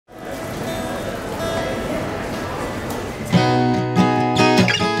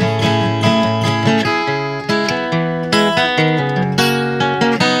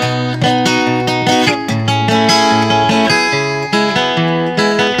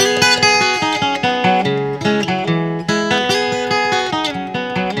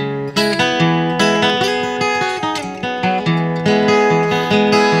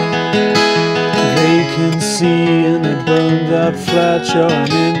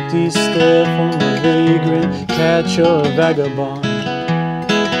empty stare from a vagrant catch or a vagabond.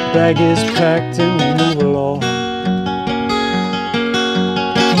 Bag is packed and we move along.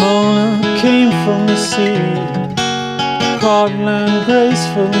 Mona came from the sea, caught land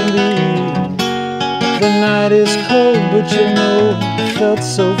gracefully. The night is cold, but you know it felt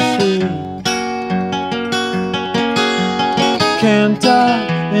so free. Camped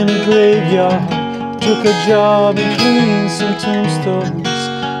out in a graveyard, took a job and cleaned some tombstones,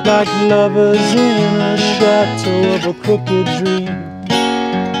 like lovers in a chateau of a crooked dream.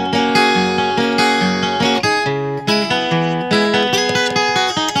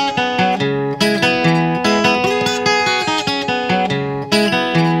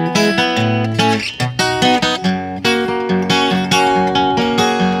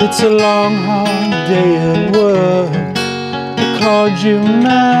 It's a long, hard day at work. They called you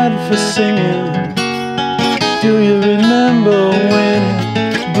mad for singing. Do you remember when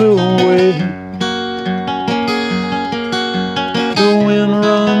it blew away? The wind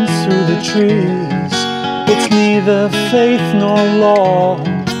runs through the trees. It's neither faith nor law.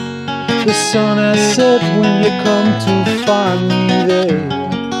 The sun has set when you come to find me there,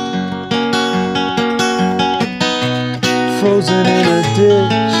 frozen in a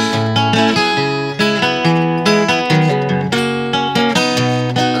ditch.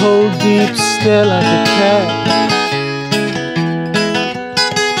 Cold, deep stare like a cat,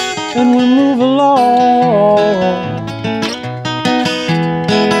 and we move along.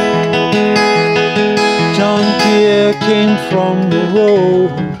 John Pierre came from the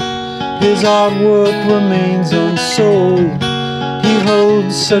road. His artwork remains unsold. He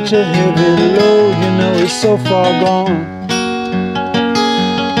holds such a heavy load, you know he's so far gone.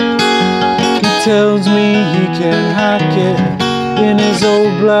 He tells me he can hack it in his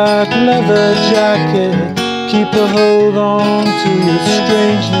old black leather jacket. Keep a hold on to your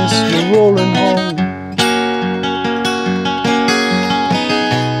strangeness, we're rolling home.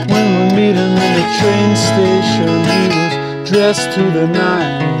 When we meet him in the train station, he was dressed to the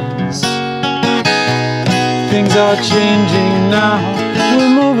nines. Things are changing now, we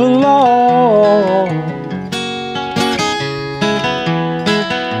move along.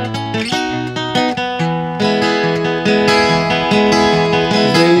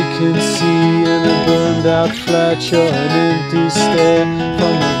 Vacancy in a burned out flat, you're an empty stare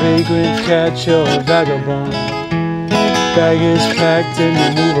from a vagrant catch or a vagabond. Bag is packed and we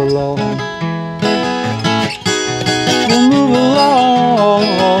move along. We move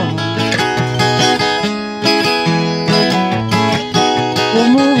along.